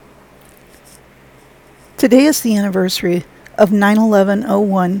Today is the anniversary of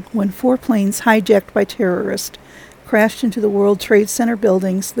 9/11/01 when four planes hijacked by terrorists crashed into the World Trade Center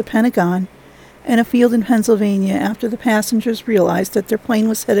buildings, the Pentagon, and a field in Pennsylvania after the passengers realized that their plane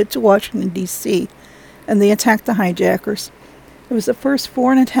was headed to Washington, D.C., and they attacked the hijackers. It was the first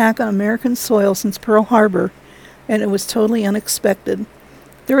foreign attack on American soil since Pearl Harbor, and it was totally unexpected.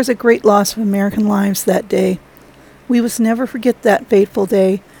 There was a great loss of American lives that day. We must never forget that fateful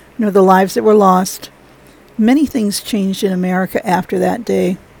day, nor the lives that were lost. Many things changed in America after that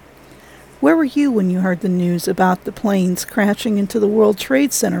day. Where were you when you heard the news about the planes crashing into the World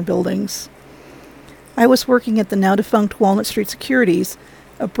Trade Center buildings? I was working at the now-defunct Walnut Street Securities,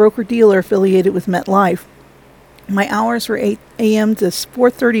 a broker-dealer affiliated with MetLife. My hours were 8 a.m. to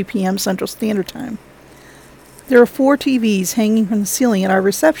 4:30 p.m. Central Standard Time. There were 4 TVs hanging from the ceiling at our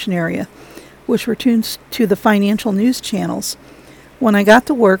reception area, which were tuned to the financial news channels. When I got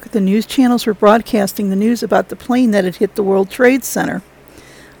to work, the news channels were broadcasting the news about the plane that had hit the World Trade Center.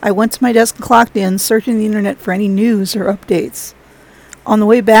 I went to my desk and clocked in, searching the internet for any news or updates. On the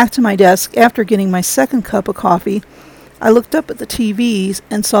way back to my desk, after getting my second cup of coffee, I looked up at the TVs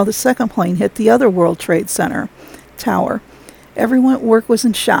and saw the second plane hit the other World Trade Center tower. Everyone at work was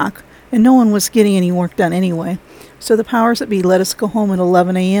in shock, and no one was getting any work done anyway, so the powers that be let us go home at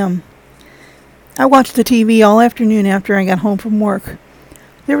 11 a.m. I watched the TV all afternoon after I got home from work.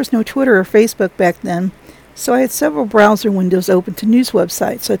 There was no Twitter or Facebook back then, so I had several browser windows open to news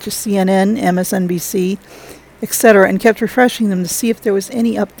websites such as CNN, MSNBC, etc., and kept refreshing them to see if there was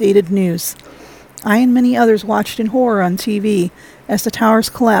any updated news. I and many others watched in horror on TV as the towers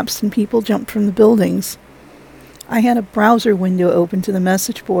collapsed and people jumped from the buildings. I had a browser window open to the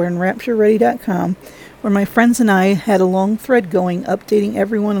message board on RaptureReady.com where my friends and I had a long thread going updating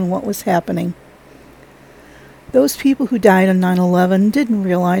everyone on what was happening. Those people who died on 9/11 didn't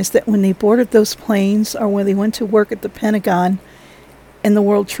realize that when they boarded those planes or when they went to work at the Pentagon and the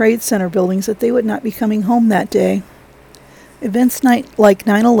World Trade Center buildings that they would not be coming home that day. Events like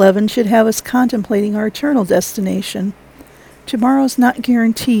 9/11 should have us contemplating our eternal destination. Tomorrow's not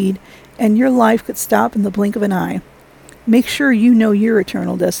guaranteed, and your life could stop in the blink of an eye. Make sure you know your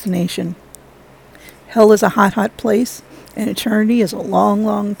eternal destination. Hell is a hot, hot place, and eternity is a long,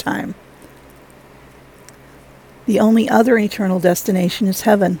 long time. The only other eternal destination is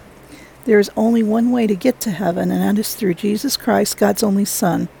heaven. There is only one way to get to heaven, and that is through Jesus Christ, God's only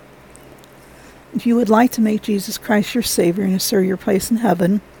Son. If you would like to make Jesus Christ your Savior and assure your place in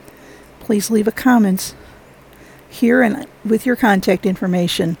heaven, please leave a comment here and with your contact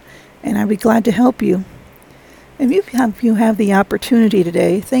information, and I'd be glad to help you. And if you have the opportunity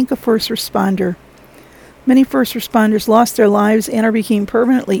today, thank a first responder. Many first responders lost their lives and or became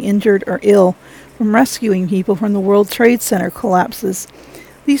permanently injured or ill from rescuing people from the World Trade Center collapses.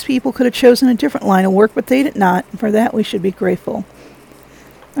 These people could have chosen a different line of work, but they did not, and for that we should be grateful.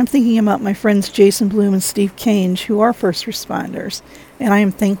 I'm thinking about my friends Jason Bloom and Steve Cange, who are first responders, and I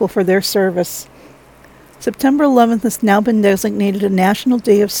am thankful for their service. September 11th has now been designated a National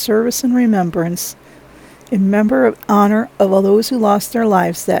Day of Service and Remembrance, in honor of all those who lost their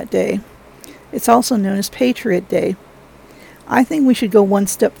lives that day. It's also known as Patriot Day. I think we should go one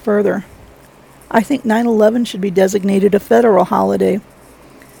step further. I think 9/11 should be designated a federal holiday.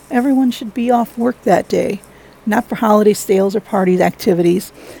 Everyone should be off work that day, not for holiday sales or party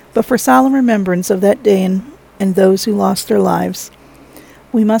activities, but for solemn remembrance of that day and those who lost their lives.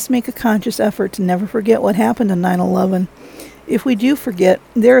 We must make a conscious effort to never forget what happened on 9/11. If we do forget,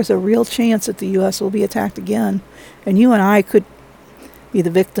 there is a real chance that the U.S. will be attacked again, and you and I could be the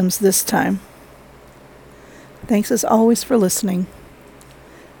victims this time. Thanks as always for listening.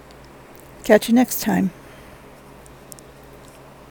 Catch you next time.